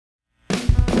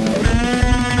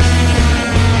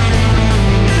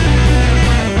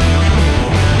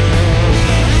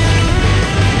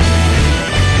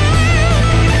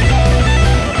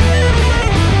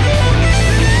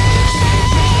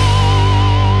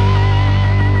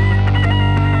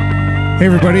Hey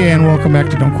everybody, and welcome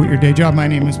back to Don't Quit Your Day Job. My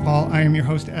name is Paul. I am your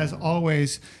host as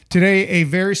always. Today, a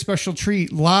very special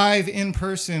treat, live in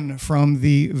person from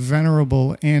the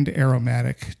venerable and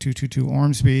aromatic 222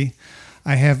 Ormsby.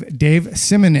 I have Dave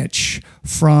Simonich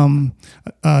from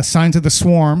Signs of the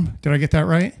Swarm. Did I get that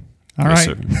right? All yes,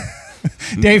 right.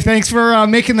 Sir. Dave, thanks for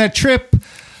making that trip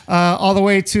all the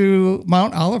way to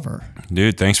Mount Oliver.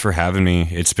 Dude, thanks for having me.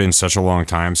 It's been such a long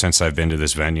time since I've been to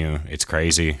this venue. It's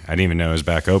crazy. I didn't even know it was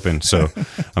back open. So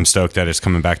I'm stoked that it's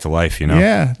coming back to life, you know?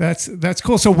 Yeah, that's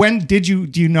cool. So do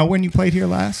you know when you played here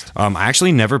last? I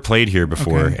actually never played here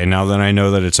before. Okay. And now that I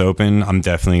know that it's open, I'm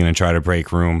definitely going to try to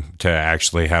break room to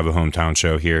actually have a hometown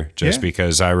show here. Just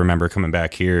because I remember coming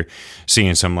back here,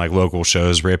 seeing some like local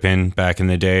shows ripping back in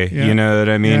the day. Yeah. You know what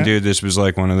I mean, Yeah. dude? This was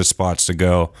like one of the spots to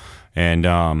go. And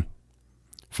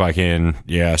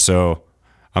so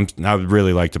I would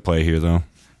really like to play here though.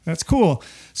 That's cool.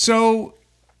 So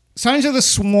Signs of the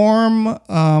Swarm,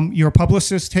 your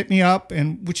publicist hit me up,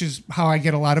 and which is how I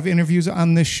get a lot of interviews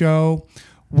on this show,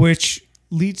 which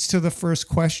leads to the first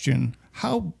question.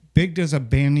 How big does a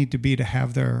band need to be to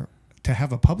have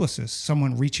a publicist,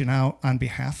 someone reaching out on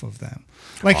behalf of them?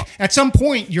 Like at some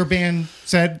point your band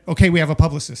said, okay, we have a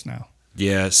publicist now.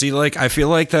 Yeah, see, like, I feel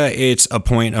like that it's a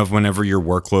point of whenever your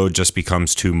workload just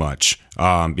becomes too much.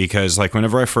 Because, like,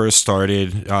 whenever I first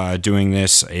started doing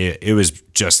this, it was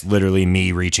just literally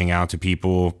me reaching out to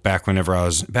people back whenever I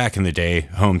was back in the day,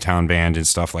 hometown band and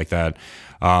stuff like that.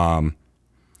 But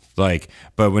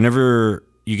whenever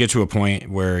you get to a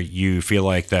point where you feel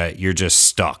like that you're just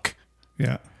stuck.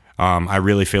 Yeah. I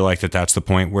really feel like that's the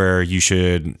point where you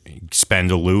should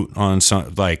spend a loot on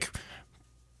some, like,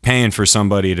 paying for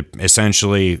somebody to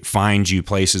essentially find you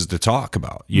places to talk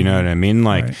about. You know what I mean?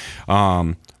 Like,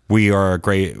 right. We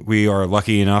are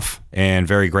lucky enough and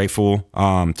very grateful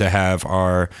to have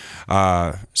our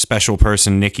special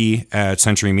person, Nikki, at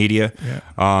Century Media.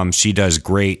 Yeah. She does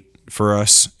great for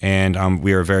us, and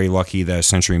we are very lucky that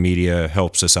Century Media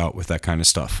helps us out with that kind of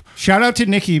stuff. Shout out to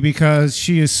Nikki, because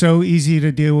she is so easy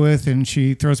to deal with, and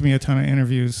she throws me a ton of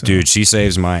interviews. So. Dude, she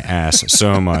saves my ass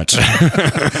so much.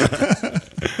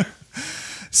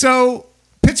 So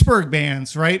Pittsburgh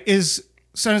bands, right? Is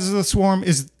Sons of the Swarm,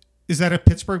 is that a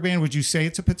Pittsburgh band? Would you say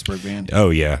it's a Pittsburgh band? Oh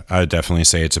yeah, I would definitely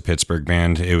say it's a Pittsburgh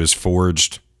band. It was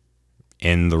forged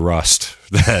in the rust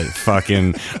that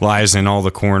fucking lies in all the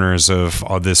corners of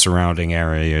all the surrounding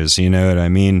areas. You know what I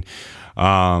mean?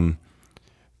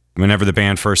 Whenever the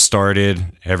band first started,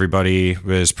 everybody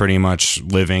was pretty much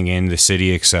living in the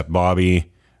city except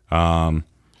Bobby. And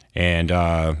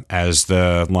as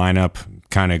the lineup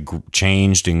kind of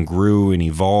changed and grew and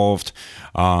evolved,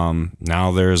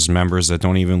 now there's members that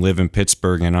don't even live in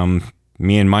Pittsburgh, and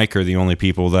me and Mike are the only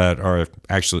people that are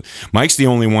actually. Mike's the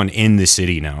only one in the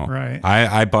city now. Right.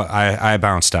 I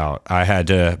bounced out. I had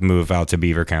to move out to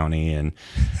Beaver County, and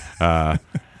I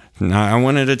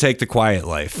wanted to take the quiet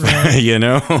life. Right. You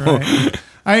know.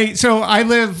 Right. So I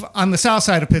live on the south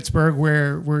side of Pittsburgh,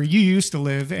 where you used to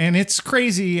live, and it's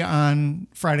crazy on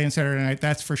Friday and Saturday night,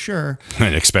 that's for sure.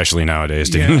 And especially nowadays,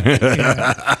 dude.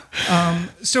 Yeah.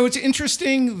 So it's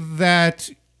interesting that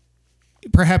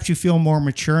perhaps you feel more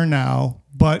mature now,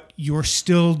 but you're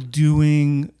still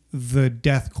doing the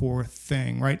deathcore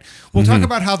thing, right? We'll talk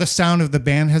about how the sound of the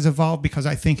band has evolved, because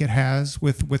I think it has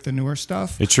with the newer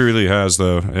stuff. It truly has,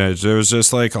 though. There was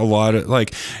just like a lot of,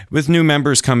 like, with new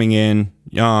members coming in,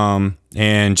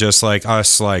 and just like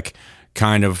us, like,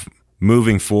 kind of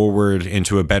moving forward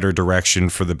into a better direction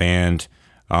for the band.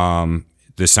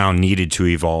 The sound needed to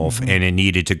evolve, and it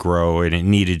needed to grow, and it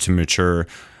needed to mature,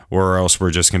 or else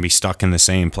we're just gonna be stuck in the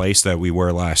same place that we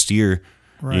were last year.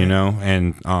 Right. You know,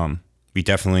 and we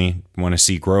definitely want to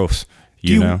see growth.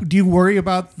 Do you worry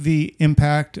about the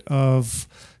impact of,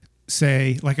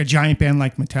 say, like a giant band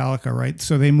like Metallica, right?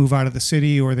 So they move out of the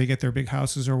city, or they get their big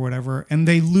houses or whatever, and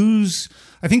they lose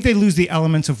the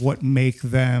elements of what make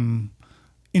them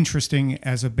interesting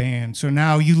as a band. So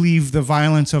now you leave the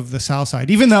violence of the South Side,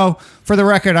 even though, for the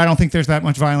record, I don't think there's that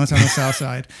much violence on the South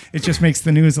Side. It just makes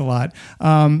the news a lot.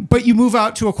 But you move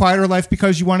out to a quieter life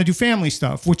because you want to do family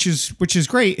stuff, which is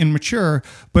great and mature.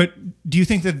 But do you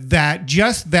think that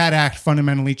just that act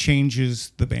fundamentally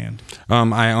changes the band?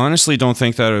 I honestly don't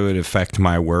think that it would affect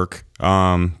my work.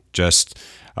 I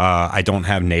don't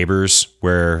have neighbors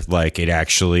where, like, it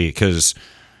actually, because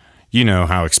you know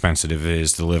how expensive it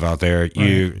is to live out there.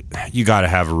 Right. You got to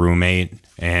have a roommate,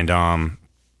 and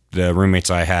the roommates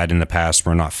I had in the past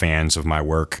were not fans of my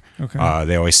work. Okay.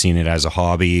 They always seen it as a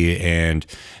hobby and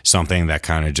something that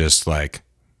kind of just like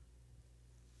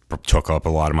took up a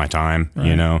lot of my time, right.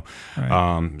 You know?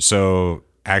 Right. So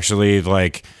actually,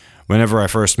 like, whenever I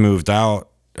first moved out,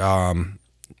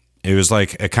 it was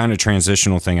like a kind of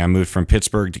transitional thing. I moved from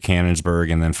Pittsburgh to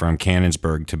Canonsburg, and then from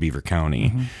Canonsburg to Beaver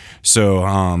County.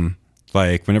 So,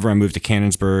 like whenever I moved to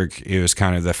Canonsburg, it was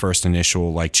kind of the first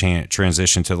initial like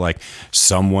transition to like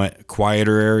somewhat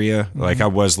quieter area. Like I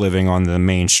was living on the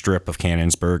main strip of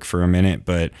Canonsburg for a minute,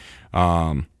 but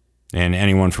and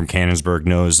anyone from Canonsburg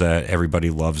knows that everybody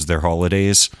loves their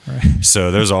holidays. Right.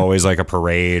 So there's always like a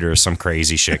parade or some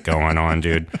crazy shit going on,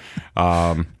 dude.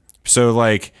 So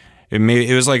like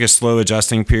it was like a slow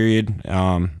adjusting period.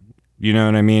 You know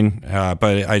what I mean?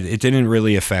 But it didn't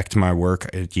really affect my work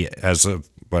as of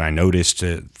what I noticed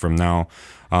from now.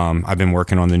 I've been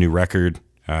working on the new record.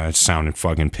 It sounded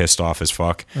fucking pissed off as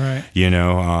fuck. Right. You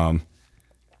know,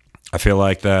 I feel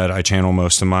like that I channel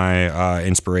most of my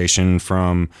inspiration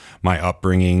from my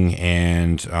upbringing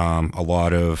and a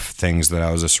lot of things that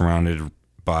I was surrounded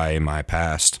by in my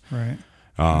past. Right.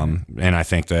 And I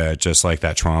think that just like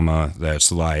that trauma that's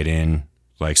lied in,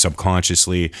 like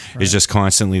subconsciously, is just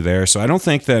constantly there. So I don't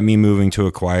think that me moving to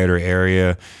a quieter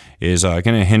area is going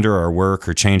to hinder our work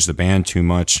or change the band too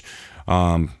much.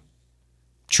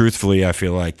 Truthfully, I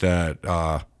feel like that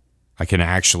I can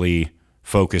actually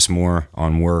focus more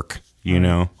on work, you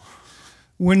know?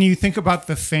 When you think about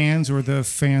the fans or the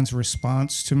fans'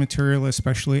 response to material,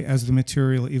 especially as the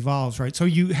material evolves, right? So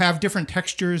you have different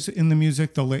textures in the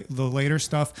music, the later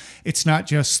stuff. It's not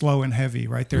just slow and heavy,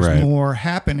 right? There's more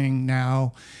happening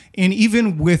now. And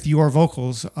even with your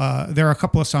vocals, there are a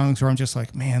couple of songs where I'm just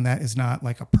like, man, that is not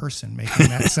like a person making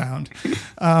that sound.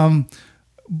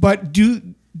 But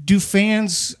do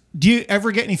you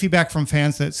ever get any feedback from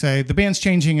fans that say the band's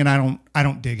changing and I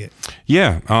don't dig it?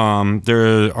 Yeah.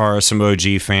 There are some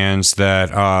OG fans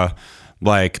that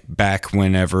like back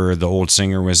whenever the old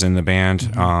singer was in the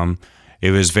band,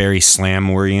 it was very slam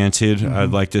oriented.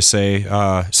 I'd like to say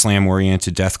slam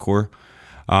oriented deathcore,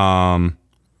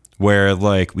 where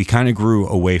like we kind of grew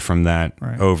away from that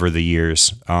over the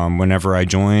years. Whenever I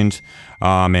joined,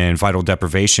 and Vital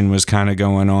Deprivation was kind of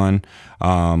going on,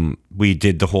 we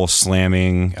did the whole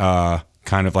slamming,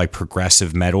 kind of like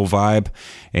progressive metal vibe,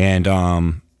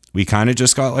 and we kind of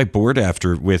just got like bored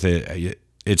after with it.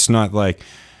 It's not like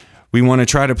we want to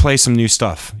try to play some new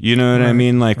stuff. You know what I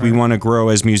mean? Like we want to grow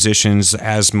as musicians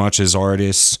as much as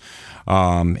artists,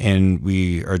 and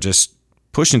we are just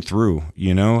pushing through,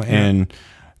 you know, and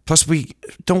plus we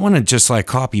don't want to just like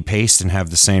copy paste and have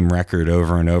the same record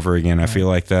over and over again. I feel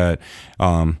like that,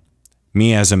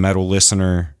 me as a metal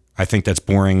listener, I think that's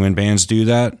boring when bands do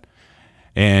that.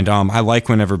 And I like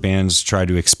whenever bands try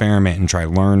to experiment and try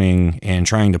learning and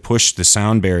trying to push the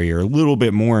sound barrier a little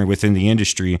bit more within the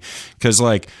industry. Because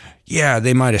like, yeah,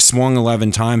 they might have swung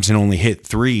 11 times and only hit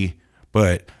 3,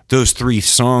 but those 3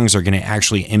 songs are going to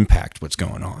actually impact what's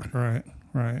going on.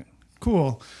 Right.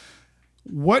 Cool.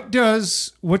 What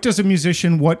does a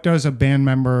musician, what does a band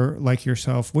member like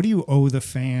yourself, what do you owe the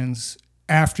fans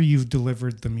after you've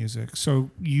delivered the music? So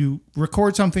you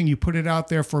record something, you put it out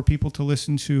there for people to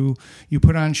listen to, you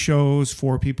put on shows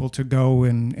for people to go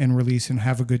and release and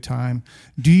have a good time.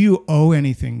 Do you owe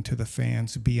anything to the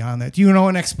fans beyond that? Do you know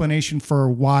an explanation for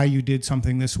why you did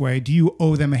something this way? Do you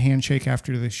owe them a handshake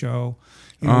after the show?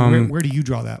 You know, where do you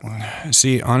draw that line?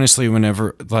 See, honestly,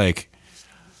 whenever like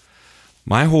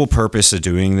my whole purpose of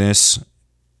doing this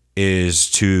is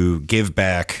to give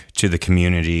back to the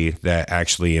community that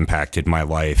actually impacted my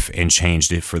life and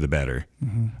changed it for the better.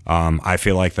 I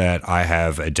feel like that I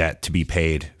have a debt to be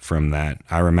paid from that.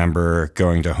 I remember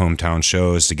going to hometown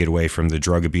shows to get away from the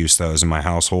drug abuse that was in my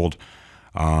household,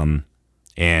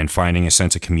 and finding a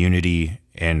sense of community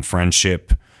and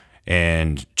friendship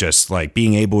and just like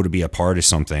being able to be a part of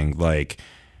something. Like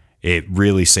it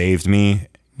really saved me.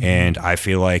 And I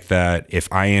feel like that if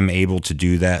I am able to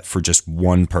do that for just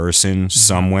one person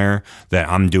somewhere, that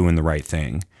I'm doing the right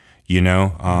thing, you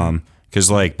know?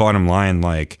 'Cause like bottom line,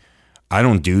 like I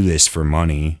don't do this for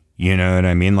money, you know what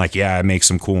I mean? Like, yeah, I make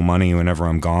some cool money whenever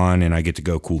I'm gone and I get to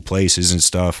go cool places and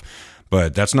stuff,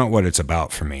 but that's not what it's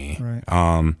about for me.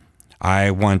 Right.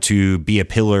 I want to be a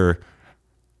pillar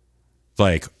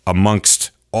like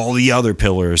amongst all the other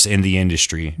pillars in the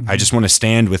industry. I just want to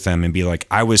stand with them and be like,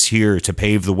 I was here to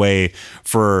pave the way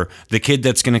for the kid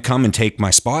that's going to come and take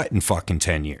my spot in fucking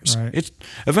 10 years. Right.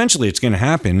 Eventually it's going to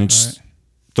happen. It's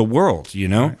the world, you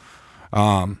know?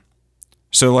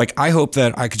 So like, I hope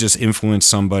that I could just influence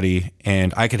somebody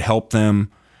and I could help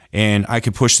them and I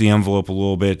could push the envelope a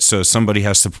little bit, so somebody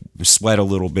has to sweat a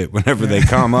little bit whenever they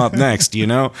come up next, you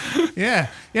know? Yeah,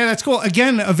 that's cool.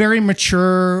 Again, a very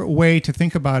mature way to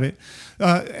think about it.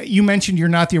 You mentioned you're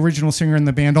not the original singer in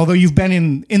the band, although you've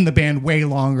been in the band way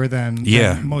longer than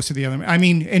most of the other. I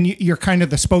mean, and you're kind of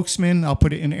the spokesman. I'll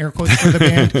put it in air quotes for the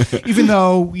band, even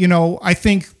though, you know, I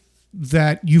think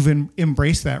that you've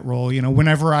embraced that role. You know,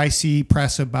 whenever I see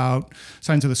press about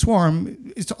Signs of the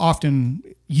Swarm, it's often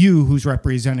you who's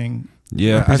representing.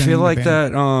 Yeah, I feel like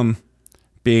that.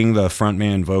 Being the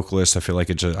frontman vocalist, I feel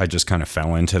like I just kind of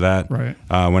fell into that. Right.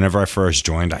 Whenever I first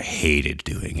joined, I hated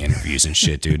doing interviews and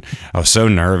shit, dude. I was so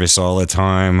nervous all the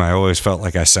time. I always felt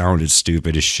like I sounded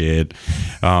stupid as shit.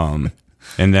 And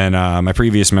then my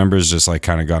previous members just like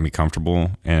kind of got me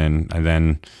comfortable, and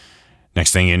then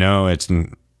next thing you know, it's,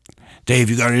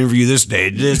 Dave, you got an interview this day.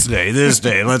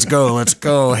 Let's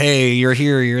go. Hey, you're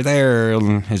here, you're there.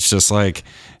 And it's just like,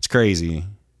 it's crazy.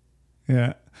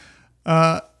 Yeah.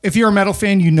 If you're a metal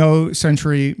fan, you know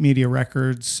Century Media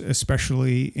Records,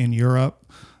 especially in Europe.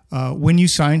 When you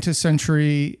signed to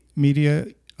Century Media,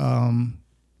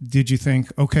 did you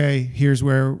think, okay, here's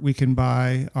where we can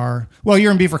buy our... Well,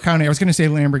 you're in Beaver County. I was going to say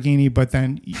Lamborghini, but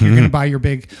then you're going to buy your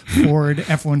big Ford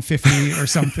F-150 or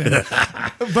something.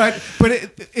 But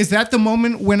is that the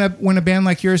moment when a band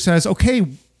like yours says, okay,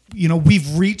 you know,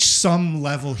 we've reached some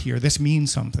level here. This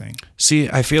means something. See,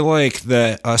 I feel like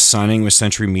that us signing with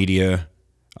Century Media,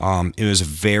 it was a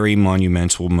very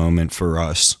monumental moment for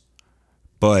us,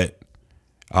 but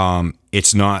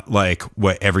it's not like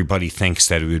what everybody thinks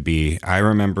that it would be. I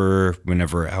remember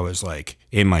whenever I was like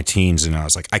in my teens and I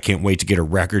was like, I can't wait to get a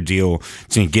record deal.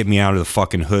 It's gonna get me out of the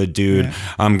fucking hood, dude. Yeah.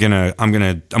 I'm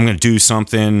gonna do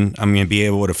something. I'm gonna be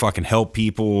able to fucking help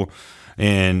people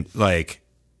and like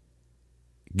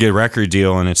get a record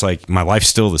deal. And it's like, my life's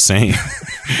still the same.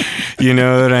 You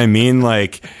know what I mean?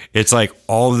 Like, it's like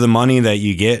all of the money that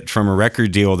you get from a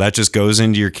record deal, that just goes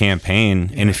into your campaign.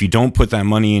 Yeah. And if you don't put that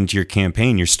money into your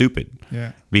campaign, you're stupid.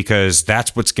 Yeah. Because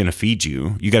that's what's going to feed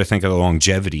you. You got to think of the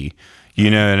longevity. You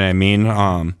know what I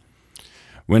mean?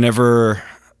 Whenever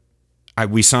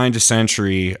we signed to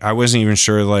Century, I wasn't even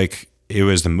sure like it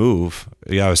was the move.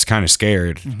 Yeah, I was kind of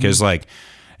scared because like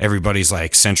everybody's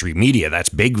like, Century Media, that's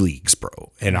big leagues,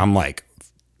 bro. And I'm like,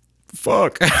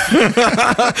 fuck. You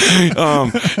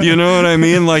know what I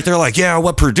mean? Like, they're like, yeah,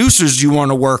 what producers do you want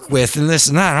to work with and this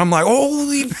and that? And I'm like,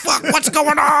 holy fuck, what's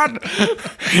going on?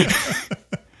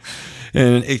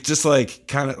 And it's just like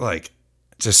kind of like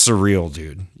just surreal,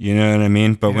 dude. You know what I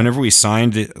mean? But whenever we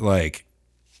signed it, like,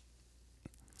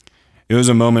 it was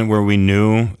a moment where we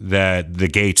knew that the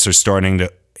gates are starting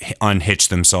to unhitch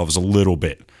themselves a little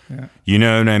bit. Yeah. You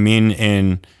know what I mean?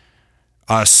 And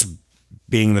us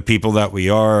being the people that we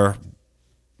are,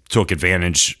 took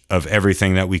advantage of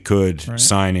everything that we could,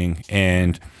 signing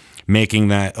and making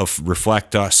that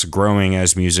reflect us growing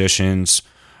as musicians.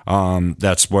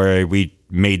 That's where we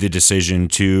made the decision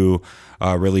to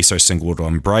release our single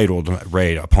Unbridled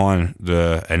right upon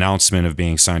the announcement of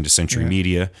being signed to Century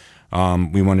Media.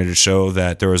 We wanted to show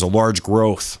that there was a large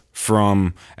growth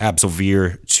from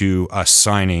Absolvir to us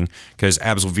signing, because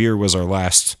Absolvir was our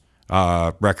last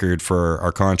record for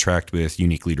our contract with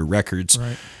Unique Leader Records.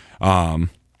 Right.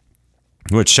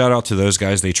 Which, shout out to those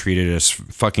guys. They treated us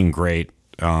fucking great.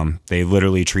 They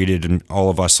literally treated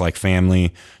all of us like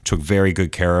family, took very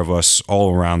good care of us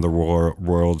all around the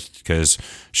world, because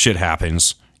shit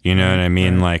happens. You know what I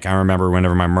mean? Right. Like, I remember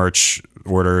whenever my merch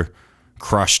order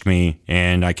crushed me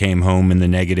and I came home in the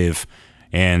negative,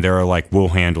 and they were like, we'll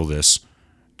handle this.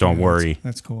 Don't worry.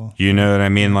 That's cool. You know what I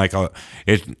mean? Like,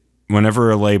 whenever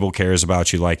a label cares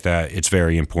about you like that, it's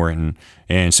very important.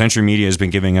 And Century Media has been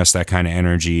giving us that kind of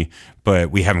energy,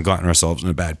 but we haven't gotten ourselves in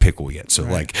a bad pickle yet. So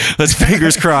like, let's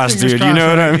fingers crossed, dude. Crossed, you know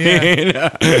what I mean?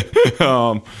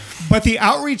 Yeah. But the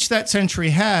outreach that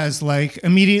Century has, like,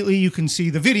 immediately you can see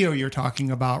the video you're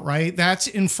talking about, right? That's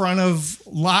in front of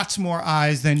lots more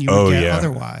eyes than you would get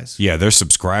otherwise. Yeah, their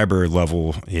subscriber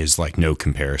level is like no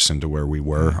comparison to where we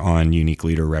were on Unique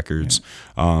Leader Records.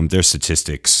 Yeah. Their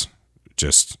statistics,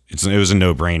 it was a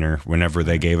no-brainer whenever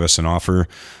they gave us an offer.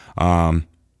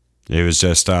 It was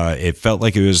just, it felt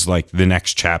like it was like the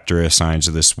next chapter of Signs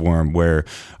of the Swarm, where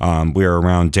we were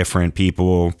around different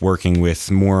people, working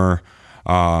with more,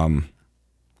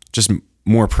 just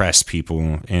more press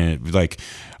people. And like,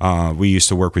 we used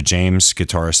to work with James,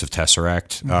 guitarist of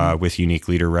Tesseract, with Unique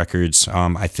Leader Records.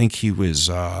 I think he was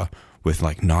with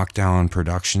like Knockdown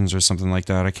Productions or something like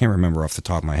that. I can't remember off the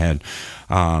top of my head.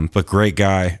 But great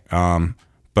guy.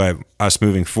 But us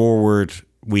moving forward,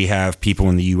 we have people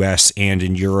in the US and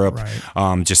in Europe,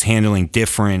 just handling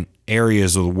different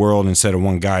areas of the world instead of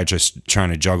one guy just trying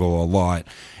to juggle a lot.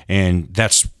 And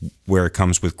that's where it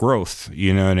comes with growth.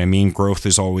 You know what I mean? Growth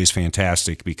is always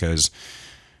fantastic, because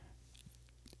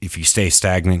if you stay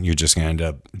stagnant, you're just going to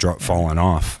end up falling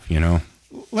off, you know?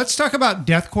 Let's talk about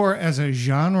deathcore as a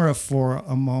genre for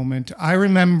a moment. I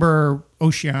remember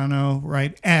Oceano,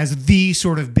 right, as the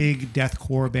sort of big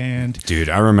deathcore band. Dude,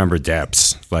 I remember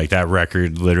Depths, like that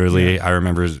record, literally. Yeah. I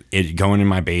remember it going in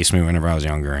my basement whenever I was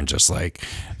younger and just like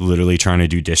literally trying to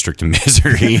do District of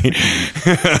Misery.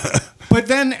 But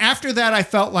then after that, I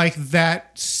felt like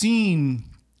that scene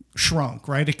shrunk,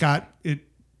 right?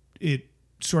 It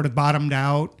sort of bottomed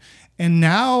out. And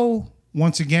now,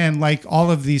 once again, like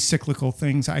all of these cyclical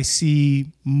things, I see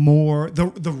more the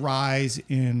rise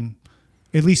in,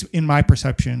 at least in my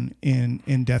perception, in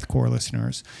deathcore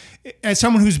listeners. As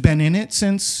someone who's been in it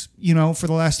since, for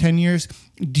the last 10 years,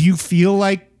 do you feel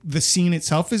like the scene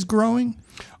itself is growing?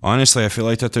 Honestly, I feel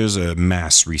like that there's a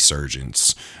mass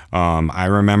resurgence. I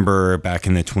remember back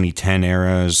in the 2010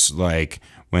 eras, like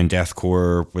when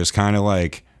deathcore was kind of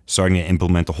like starting to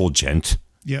implement the whole gent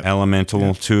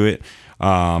elemental to it.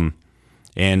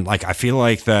 And like, I feel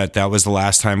like that was the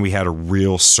last time we had a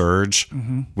real surge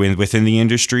within the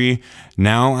industry.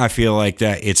 Now I feel like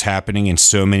that it's happening in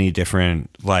so many different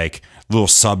like little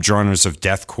subgenres of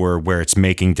deathcore where it's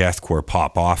making deathcore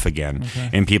pop off again. Okay.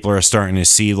 And people are starting to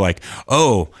see like,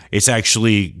 oh, it's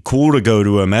actually cool to go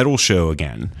to a metal show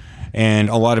again. And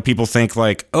a lot of people think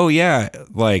like, oh yeah,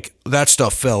 like that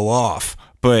stuff fell off.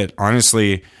 But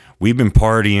honestly, we've been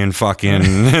partying fucking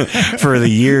for the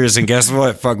years, and guess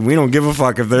what? Fuck, we don't give a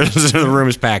fuck if the room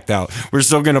is packed out. We're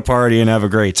still gonna party and have a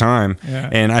great time. Yeah.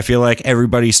 And I feel like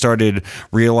everybody started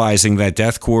realizing that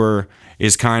deathcore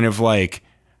is kind of like,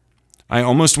 I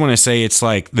almost want to say it's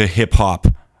like the hip hop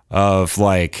of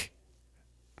like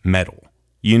metal.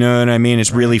 You know what I mean?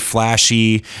 It's really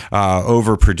flashy,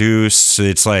 overproduced.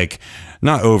 It's like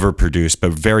not overproduced,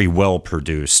 but very well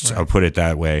produced. Right. I'll put it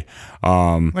that way.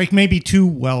 Like maybe too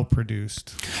well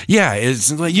produced. Yeah,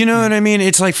 it's like, you know what I mean?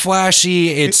 It's like flashy.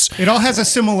 It all has a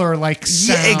similar like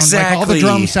sound. Yeah, exactly. Like all the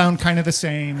drums sound kind of the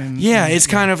same. And it's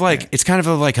kind of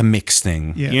like a mixed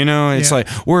thing. Yeah. You know, it's like,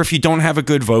 or if you don't have a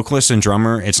good vocalist and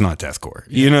drummer, it's not deathcore.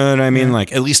 You know what I mean?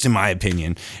 Like, at least in my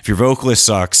opinion, if your vocalist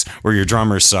sucks or your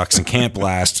drummer sucks and can't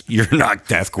blast, you're not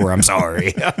deathcore. I'm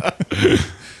sorry.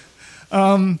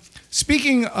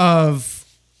 Speaking of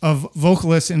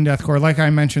vocalists in deathcore, like I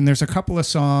mentioned, there's a couple of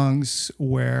songs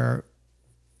where,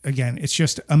 again, it's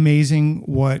just amazing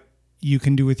what you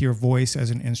can do with your voice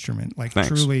as an instrument. Like Thanks.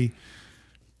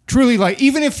 truly, like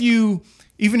even if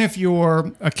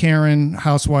you're a Karen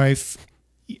housewife,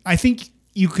 I think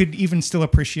you could even still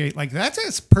appreciate like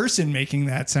that's a person making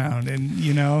that sound,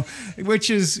 and which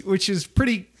is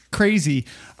pretty crazy.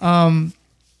 Do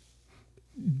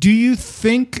you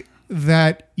think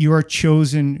that your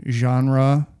chosen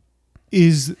genre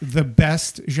is the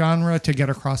best genre to get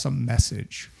across a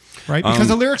message, right? Because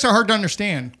the lyrics are hard to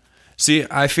understand. See,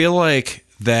 I feel like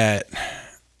that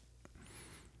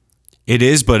it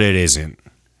is, but it isn't,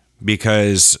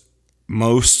 because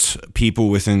most people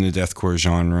within the deathcore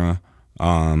genre,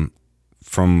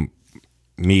 from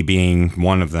me being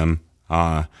one of them,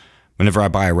 whenever I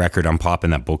buy a record, I'm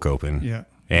popping that book open. Yeah.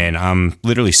 And I'm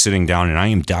literally sitting down and I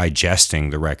am digesting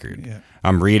the record. Yeah.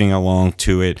 I'm reading along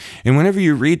to it. And whenever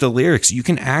you read the lyrics, you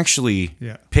can actually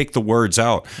pick the words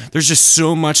out. Yeah. There's just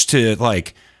so much to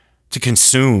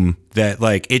consume that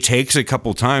like it takes a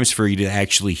couple times for you to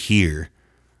actually hear.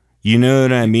 You know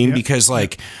what I mean? Yeah. Because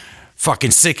like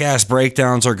fucking sick ass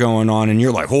breakdowns are going on and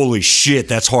you're like, holy shit,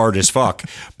 that's hard as fuck.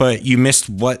 But you missed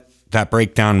what that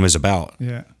breakdown was about.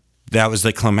 Yeah. That was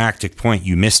the climactic point.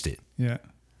 You missed it. Yeah.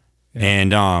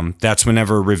 Yeah. And that's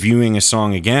whenever reviewing a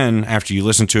song again, after you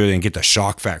listen to it and get the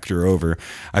shock factor over,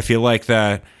 I feel like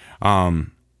that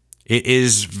it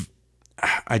is,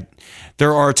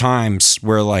 there are times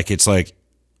where like, it's like,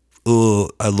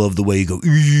 oh, I love the way you go,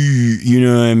 you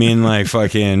know what I mean? Like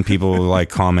fucking people like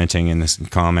commenting in the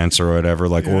comments or whatever,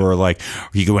 like, or like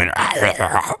you go in,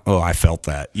 oh, I felt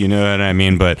that, you know what I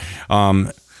mean? But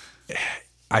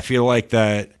I feel like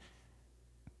that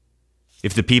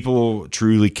if the people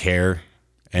truly care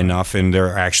enough and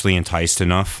they're actually enticed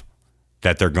enough,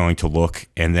 that they're going to look,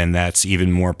 and then that's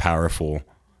even more powerful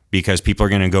because people are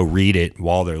going to go read it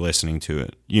while they're listening to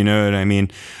it. You know what I mean?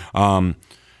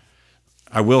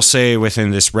 I will say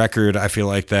within this record, I feel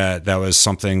like that was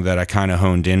something that I kind of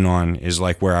honed in on, is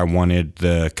like where I wanted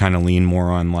the kind of lean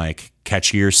more on like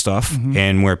catchier stuff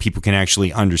and where people can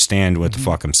actually understand what the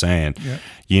fuck I'm saying,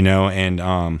 you know?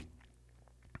 And,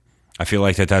 I feel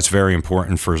like that's very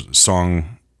important for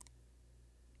song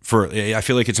I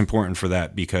feel like it's important for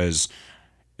that because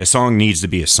a song needs to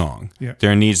be a song. Yeah.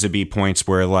 There needs to be points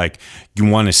where like you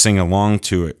want to sing along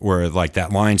to it, where like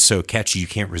that line's so catchy you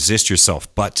can't resist yourself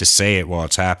but to say it while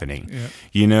it's happening. Yeah.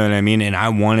 You know what I mean? And I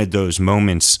wanted those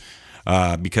moments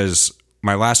because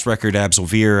my last record,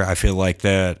 Absolver, I feel like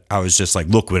that I was just like,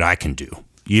 look what I can do.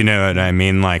 You know what I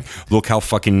mean? Like, look how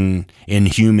fucking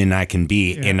inhuman I can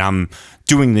be. Yeah. And I'm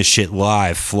doing this shit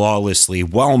live flawlessly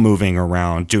while moving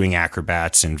around, doing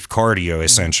acrobats and cardio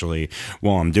essentially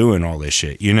while I'm doing all this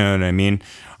shit. You know what I mean?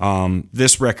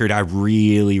 This record, I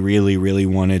really, really, really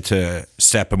wanted to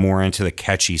step more into the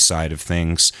catchy side of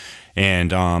things.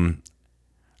 And I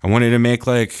wanted to make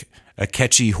like a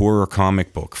catchy horror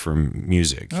comic book for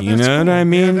music. Oh, you know what I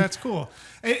mean? Yeah, that's cool.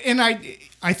 And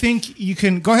I think you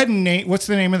can go ahead and name, what's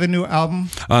the name of the new album?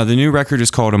 The new record is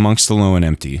called Amongst the Low and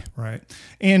Empty. Right.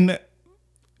 And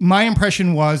my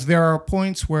impression was there are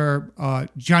points where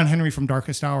John Henry from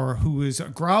Darkest Hour, who is a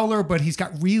growler, but he's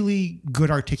got really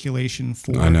good articulation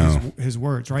for his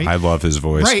words, right? I love his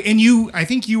voice. Right. And I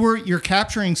think you're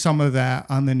capturing some of that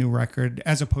on the new record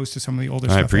as opposed to some of the older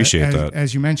stuff. I appreciate that.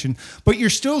 As you mentioned. But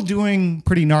you're still doing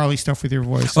pretty gnarly stuff with your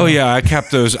voice. So. Oh yeah, I kept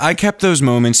those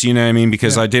moments, you know what I mean?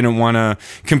 Because I didn't want to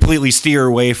completely steer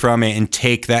away from it and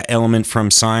take that element from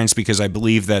Signs because I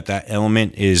believe that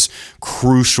element is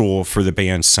crucial for the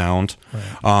band's sound.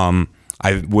 Right.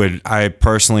 I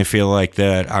personally feel like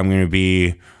that I'm going to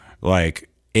be like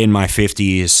in my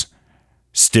 50s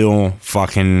still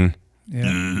fucking you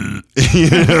know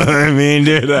what I mean,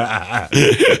 dude?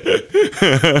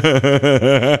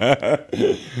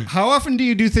 How often do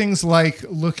you do things like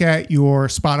look at your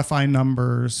Spotify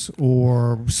numbers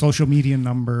or social media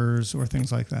numbers or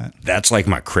things like that? That's like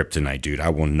my kryptonite, dude. I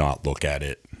will not look at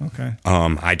it. Okay.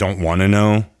 I don't want to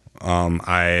know.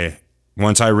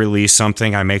 Once I release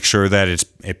something, I make sure that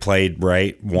it played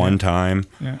right one time.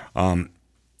 Yeah.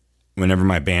 Whenever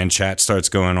my band chat starts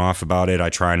going off about it, I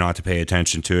try not to pay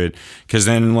attention to it because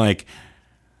then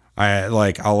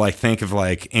I'll think of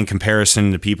like in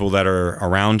comparison to people that are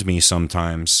around me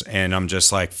sometimes, and I'm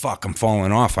just like, fuck, I'm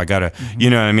falling off. I gotta, you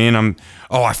know what I mean?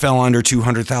 I fell under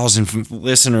 200,000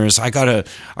 listeners. I gotta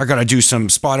do some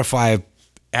Spotify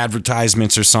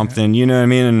advertisements or something, you know what I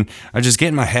mean? And I just get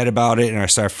in my head about it and I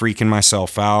start freaking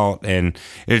myself out, and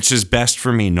it's just best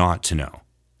for me not to know,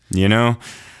 you know?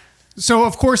 So,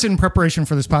 of course, in preparation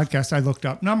for this podcast, I looked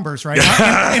up numbers, right?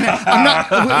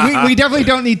 We definitely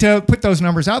don't need to put those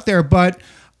numbers out there, but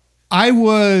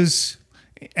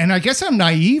and I guess I'm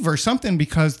naive or something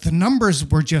because the numbers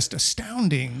were just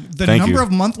astounding. The number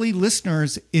of monthly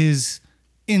listeners is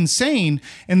insane.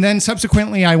 And then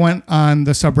subsequently I went on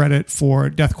the subreddit for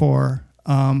deathcore,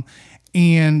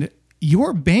 and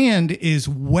your band is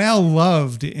well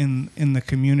loved in the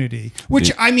community,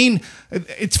 which I mean,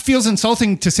 it feels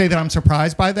insulting to say that I'm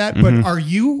surprised by that, but are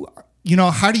you know,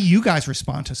 how do you guys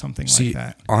respond to something like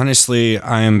that? Honestly,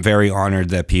 I am very honored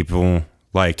that people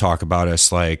like talk about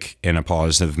us like in a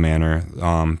positive manner.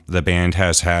 The band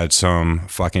has had some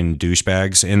fucking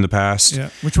douchebags in the past. Yeah,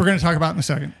 which we're going to talk about in a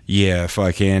second. Yeah,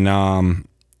 fucking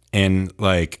and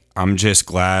like I'm just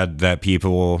glad that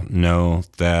people know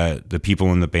that the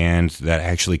people in the band that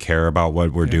actually care about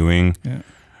what we're doing. Yeah.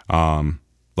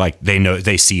 Like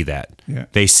they see that. Yeah.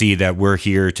 They see that we're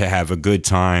here to have a good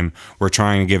time. We're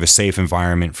trying to give a safe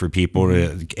environment for people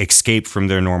to escape from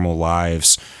their normal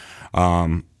lives.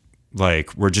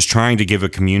 Like we're just trying to give a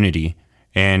community,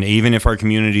 and even if our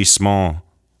community's small,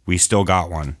 we still got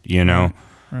one, you know?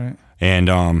 Right. And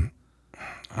I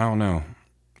don't know.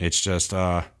 It's just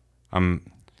I'm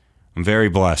very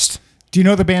blessed. Do you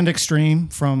know the band Extreme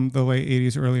from the late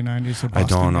 80s, early 90s? I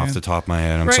don't off the top of my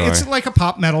head. I'm sorry. It's like a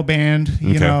pop metal band,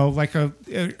 you know, like a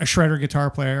shredder guitar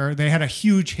player. They had a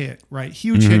huge hit, right?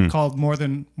 Huge hit called More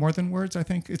Than Words, I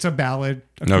think. It's a ballad,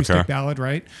 acoustic ballad,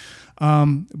 right?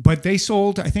 But they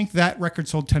sold, I think that record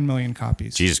sold 10 million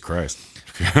copies. Jesus Christ.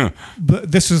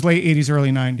 But this was late 80s,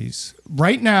 early 90s.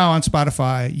 Right now on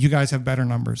Spotify, you guys have better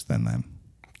numbers than them.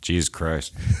 Jesus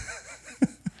Christ.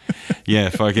 Yeah,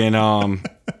 fucking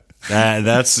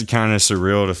that's kind of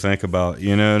surreal to think about,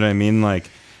 you know what I mean? Like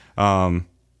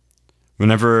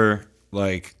whenever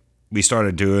like we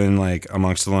started doing like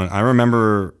Amongst the Lone, I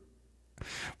remember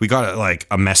we got like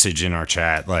a message in our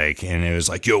chat, like, and it was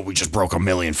like, yo, we just broke 1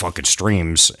 million fucking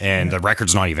streams and the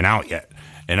record's not even out yet.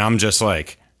 And I'm just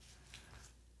like,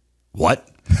 what?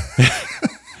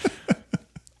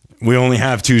 We only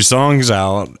have 2 songs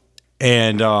out,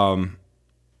 and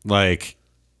like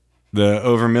the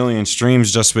over 1 million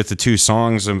streams just with the 2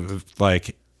 songs of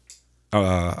like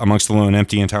Amongst the Lone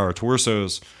Empty and Tower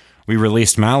Torsos. We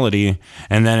released Malady,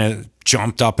 and then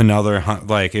jumped up another,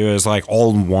 like it was like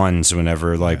all ones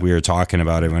whenever like we were talking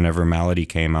about it, whenever Melody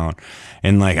came out,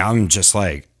 and like I'm just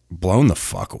like blown the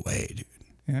fuck away, dude.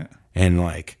 Yeah. And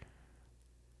like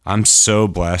I'm so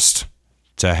blessed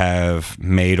to have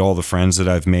made all the friends that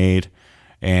I've made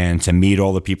and to meet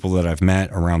all the people that I've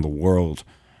met around the world,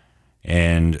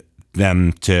 and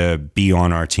them to be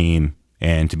on our team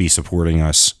and to be supporting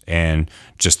us and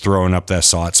just throwing up that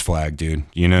SOTS flag, dude.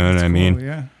 You know what I mean?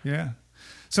 Yeah, yeah.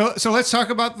 So let's talk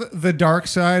about the dark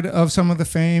side of some of the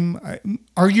fame.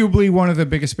 Arguably one of the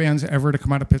biggest bands ever to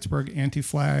come out of Pittsburgh,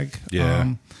 Anti-Flag.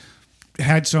 Yeah.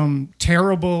 Had some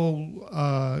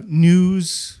terrible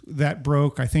news that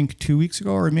broke, I think, 2 weeks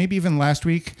ago, or maybe even last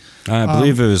week. I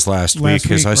believe it was last week,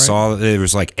 because I saw that it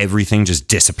was like everything just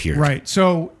disappeared. Right.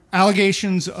 So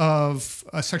allegations of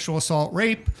sexual assault,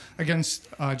 rape against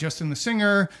Justin the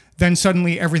singer. Then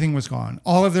suddenly everything was gone.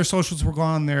 All of their socials were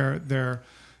gone. Their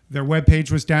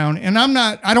webpage was down. And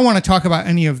I don't want to talk about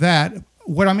any of that.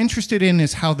 What I'm interested in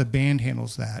is how the band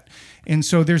handles that. And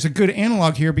so there's a good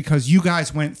analog here, because you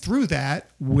guys went through that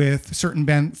with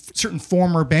certain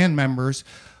former band members,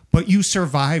 but you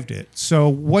survived it. So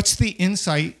what's the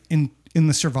insight in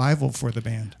the survival for the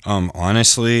band?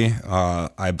 Honestly,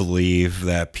 I believe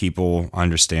that people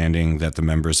understanding that the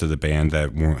members of the band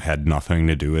that had nothing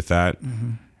to do with that,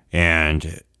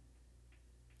 and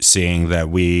seeing that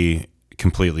we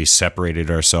completely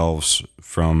separated ourselves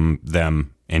from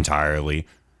them entirely,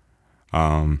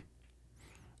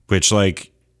 which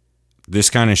like this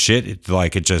kind of shit, it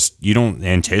just, you don't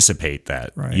anticipate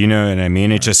that, right. You know what I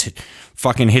mean? It just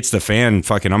fucking hits the fan.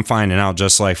 Fucking, I'm finding out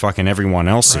just like fucking everyone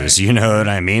else is, you know what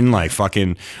I mean? Like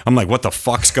fucking, I'm like, what the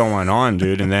fuck's going on,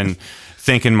 dude? And then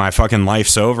thinking my fucking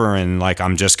life's over, and like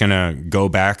I'm just gonna go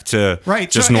back to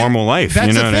just normal life. That's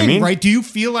you know the what thing, I mean? Right? Do you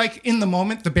feel like in the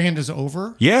moment the band is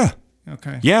over? Yeah.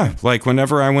 Okay. Yeah. Like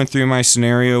whenever I went through my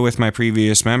scenario with my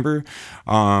previous member,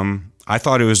 I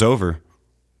thought it was over.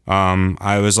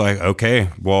 I was like, okay,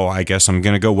 well, I guess I'm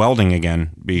going to go welding again.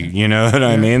 You know what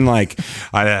I mean? Like,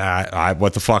 I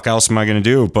what the fuck else am I going to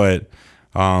do? But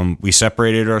we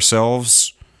separated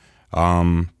ourselves.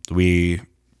 We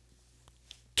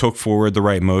took forward the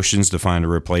right motions to find a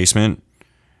replacement.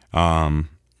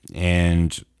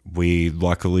 And we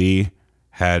luckily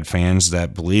had fans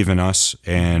that believe in us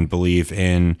and believe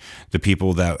in the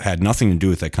people that had nothing to do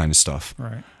with that kind of stuff.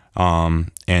 Right.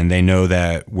 And they know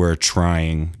that we're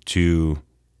trying to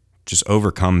just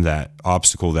overcome that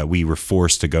obstacle that we were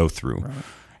forced to go through. Right.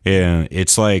 And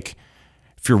it's like,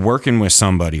 if you're working with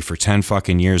somebody for 10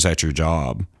 fucking years at your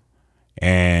job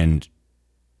and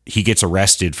he gets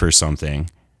arrested for something,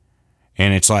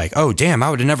 and it's like, oh damn, I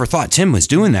would have never thought Tim was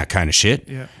doing that kind of shit.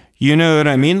 Yeah. You know what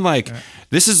I mean? Like,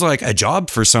 this is like a job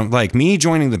for some, like me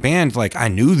joining the band, like I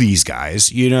knew these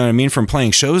guys, you know what I mean, from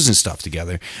playing shows and stuff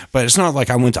together. But it's not like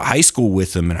I went to high school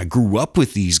with them and I grew up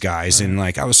with these guys, and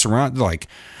like I was surrounded, like,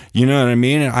 you know what I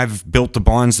mean? And I've built the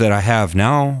bonds that I have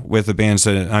now with the bands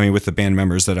with the band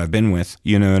members that I've been with,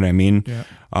 you know what I mean? Yeah.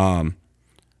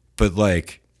 But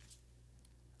like,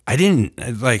 I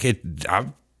didn't, like it,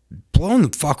 I've blown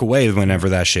the fuck away whenever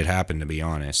that shit happened, to be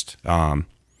honest.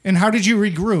 And how did you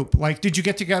regroup? Like, did you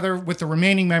get together with the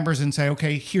remaining members and say,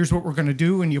 okay, here's what we're going to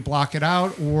do, and you block it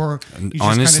out? Or you just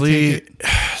honestly, kind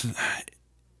of take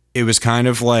it was kind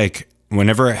of like,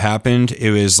 whenever it happened, it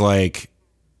was like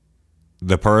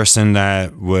the person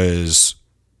that was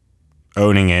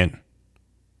owning it,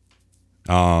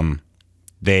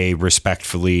 they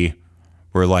respectfully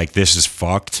were like, this is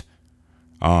fucked.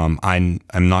 I'm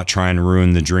not trying to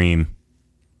ruin the dream.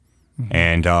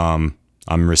 And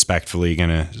I'm respectfully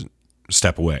gonna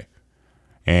step away.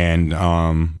 And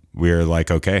we're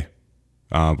like, okay,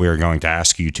 we're going to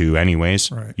ask you to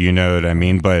anyways. Right. You know what I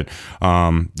mean? But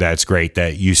that's great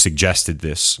that you suggested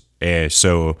this,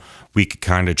 so we could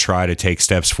kind of try to take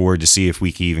steps forward to see if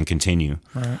we can even continue.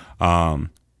 Right.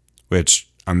 Which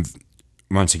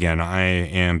once again, I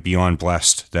am beyond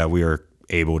blessed that we are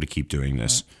able to keep doing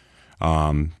this.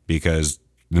 Right. Because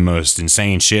the most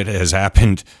insane shit has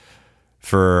happened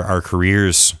for our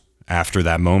careers after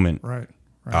that moment. Right.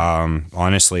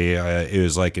 Honestly, it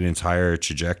was like an entire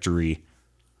trajectory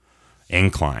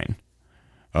incline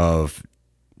of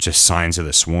just Signs of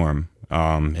the Swarm.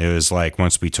 It was like,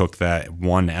 once we took that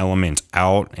one element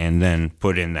out and then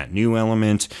put in that new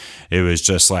element, it was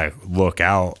just like, look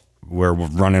out, we're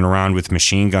running around with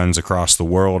machine guns across the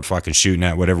world, fucking shooting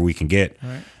at whatever we can get.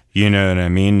 Right. You know what I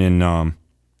mean? And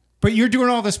but you're doing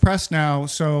all this press now,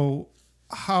 so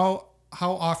how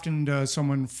often does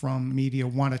someone from media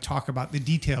want to talk about the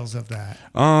details of that?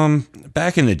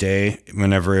 Back in the day,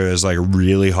 whenever it was like a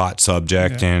really hot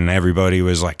subject and everybody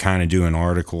was like kind of doing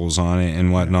articles on it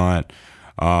and whatnot,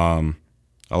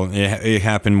 it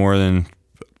happened more than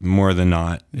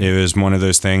not. It was one of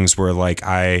those things where like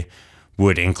I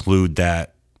would include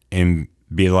that and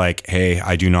be like, hey,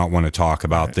 I do not want to talk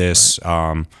about this.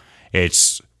 Right.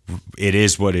 It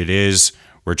is what it is.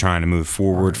 We're trying to move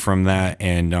forward from that,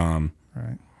 and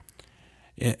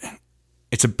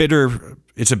it's a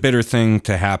bitter thing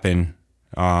to happen,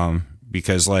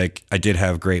 because like I did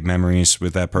have great memories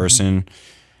with that person,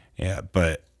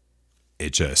 but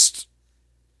it just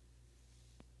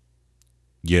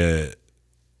you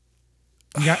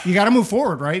got to move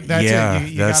forward, right? That's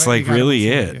it. That's really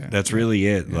it. Yeah. That's really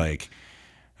it. Yeah. Like,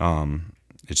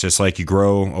 it's just like you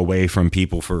grow away from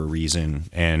people for a reason,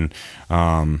 and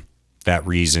that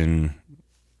reason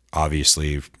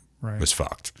obviously was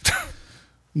fucked.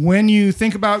 When you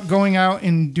think about going out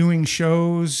and doing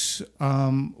shows,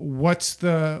 what's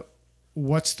the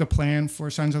plan for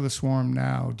Sons of the Swarm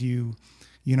now? Do you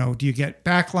get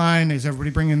backline? Is everybody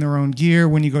bringing their own gear?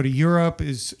 When you go to Europe,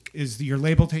 is your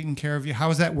label taking care of you? How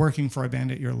is that working for a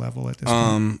band at your level at this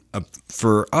point?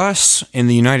 For us in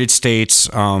the United States,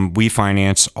 we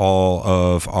finance all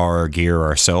of our gear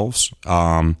ourselves.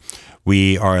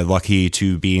 We are lucky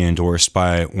to be endorsed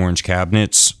by Orange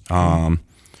Cabinets.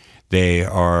 They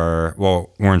are,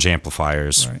 Orange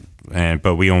amplifiers,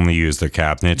 but we only use their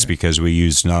cabinets because we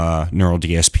use Neural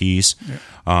DSPs.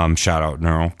 Yeah. Shout out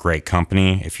Neural, great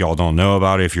company. If y'all don't know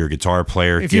about it, if you're a guitar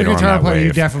player, get on that wave.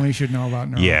 You definitely should know about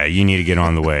Neural. Yeah, you need to get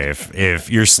on the wave.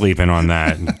 If you're sleeping on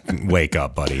that, wake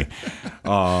up, buddy.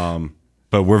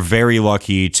 But we're very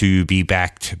lucky to be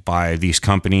backed by these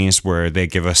companies where they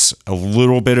give us a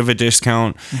little bit of a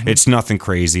discount. Mm-hmm. It's nothing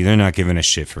crazy. They're not giving us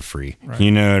shit for free. Right. You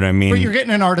know what I mean? But you're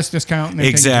getting an artist discount.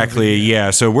 Exactly. Yeah.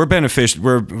 So we're beneficial.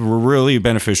 We're really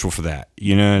beneficial for that.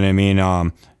 You know what I mean?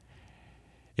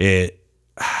 It's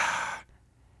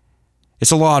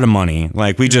a lot of money.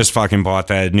 Like we just fucking bought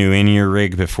that new in-ear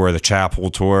rig before the Chapel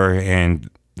tour, and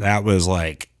that was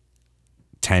like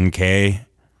 $10K.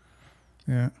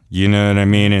 Yeah. You know what I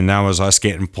mean? And that was us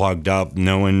getting plugged up,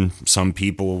 knowing some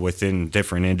people within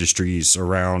different industries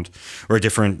around, or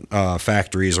different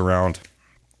factories around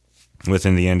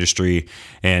within the industry.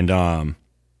 And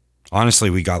honestly,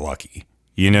 we got lucky.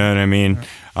 You know what I mean?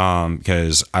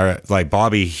 Because like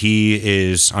Bobby, he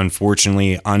is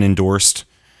unfortunately unendorsed.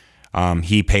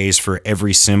 He pays for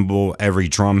every cymbal, every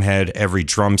drum head, every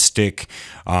drumstick,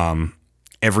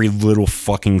 every little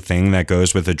fucking thing that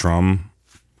goes with a drum.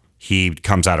 He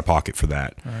comes out of pocket for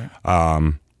that.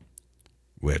 Right.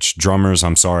 Which drummers,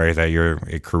 I'm sorry that your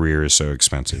career is so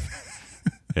expensive.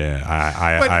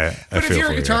 Yeah, but if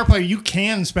you're a guitar player, you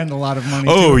can spend a lot of money.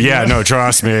 Oh yeah, no,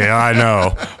 trust me, I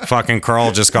know. Fucking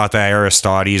Carl just got that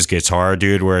Aristodes guitar,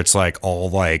 dude, where it's like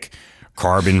all like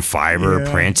carbon fiber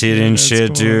printed and shit,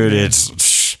 cool, dude. Yeah.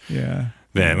 It's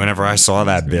Man, whenever I saw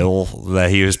that bill that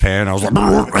he was paying, I was like,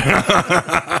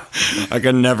 I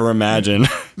could never imagine.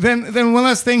 Then one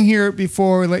last thing here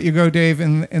before we let you go, Dave,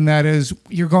 and that is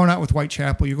you're going out with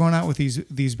Whitechapel. You're going out with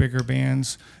these bigger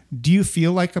bands. Do you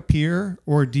feel like a peer,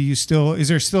 or is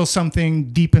there still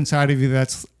something deep inside of you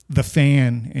that's the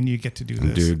fan and you get to do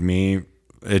this? Dude,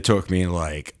 it took me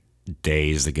like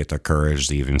days to get the courage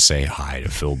to even say hi to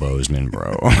Phil Bozeman,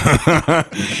 bro.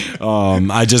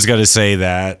 I just got to say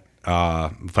that.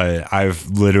 But I've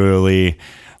literally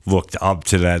looked up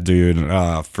to that dude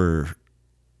for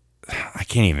I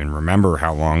can't even remember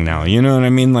how long now. You know what I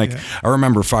mean? Like I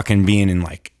remember fucking being in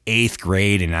like 8th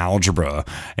grade in algebra,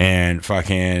 and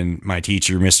fucking my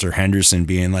teacher, Mr. Henderson,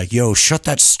 being like, "Yo, shut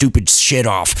that stupid shit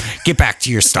off. Get back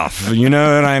to your stuff." You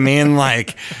know what I mean?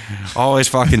 Like always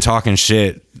fucking talking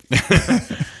shit.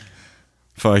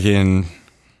 Fucking.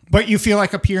 But you feel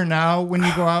like a peer now when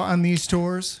you go out on these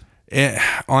tours?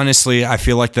 Honestly, I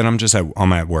feel like that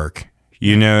I'm at work.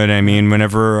 You know what I mean?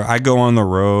 Whenever I go on the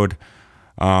road,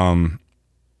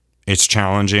 it's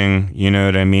challenging. You know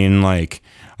what I mean? Like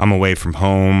I'm away from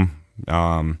home.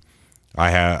 I'm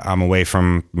away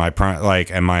from my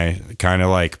my kind of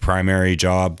like primary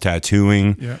job,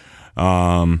 tattooing. Yeah.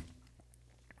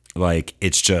 Like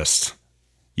it's just,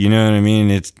 you know what I mean?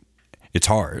 It's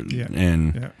hard. Yeah.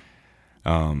 And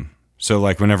so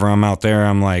like whenever I'm out there,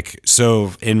 I'm like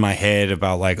so in my head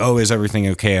about like, oh, is everything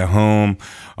okay at home?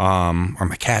 Are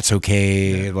my cats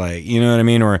okay? Yeah. Like, you know what I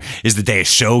mean? Or is the day of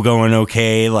show going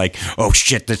okay? Like, oh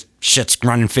shit, this shit's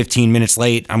running 15 minutes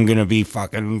late. I'm going to be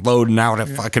fucking loading out at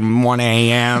fucking 1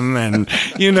 a.m. And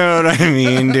you know what I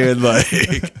mean, dude?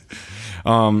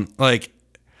 Like,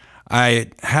 I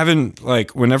haven't,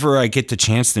 like, whenever I get the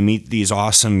chance to meet these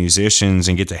awesome musicians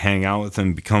and get to hang out with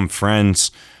them, become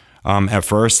friends, at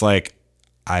first, like,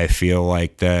 I feel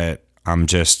like that I'm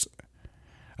just,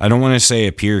 I don't want to say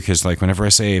a peer, because, like, whenever I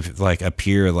say, like, a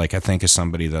peer, like, I think of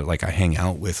somebody that, like, I hang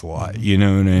out with a lot, you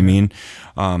know what I mean?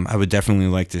 I would definitely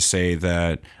like to say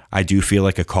that I do feel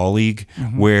like a colleague,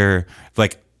 where,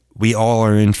 like, we all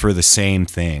are in for the same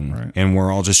thing, and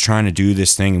we're all just trying to do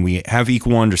this thing, and we have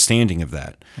equal understanding of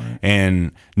that,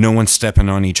 and no one's stepping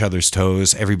on each other's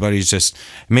toes. Everybody's just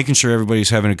making sure everybody's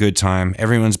having a good time.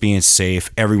 Everyone's being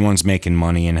safe. Everyone's making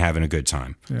money and having a good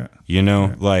time. Yeah. You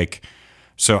know, like,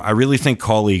 so I really think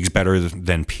colleague's better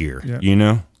than peer, you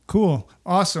know? Cool.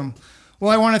 Awesome. Well,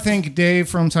 I want to thank Dave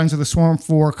from Signs of the Swarm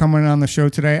for coming on the show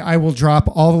today. I will drop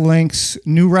all the links.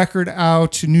 New record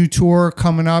out, new tour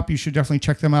coming up. You should definitely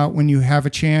check them out when you have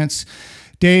a chance.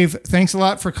 Dave, thanks a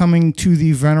lot for coming to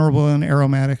the venerable and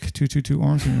aromatic 222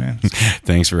 Ormsby, man.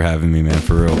 Thanks for having me, man,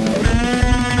 for real.